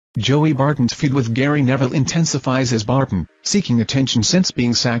Joey Barton's feud with Gary Neville intensifies as Barton, seeking attention since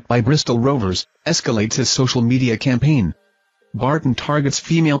being sacked by Bristol Rovers, escalates his social media campaign. Barton targets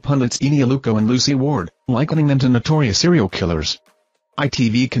female pundits Enia Luco and Lucy Ward, likening them to notorious serial killers.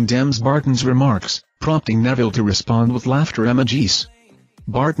 ITV condemns Barton's remarks, prompting Neville to respond with laughter emojis.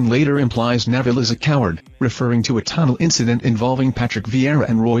 Barton later implies Neville is a coward, referring to a tunnel incident involving Patrick Vieira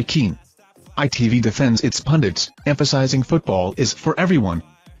and Roy Keane. ITV defends its pundits, emphasizing football is for everyone.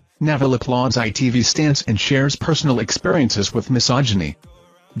 Neville applauds ITV's stance and shares personal experiences with misogyny.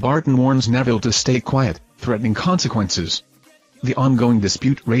 Barton warns Neville to stay quiet, threatening consequences. The ongoing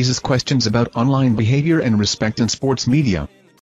dispute raises questions about online behavior and respect in sports media.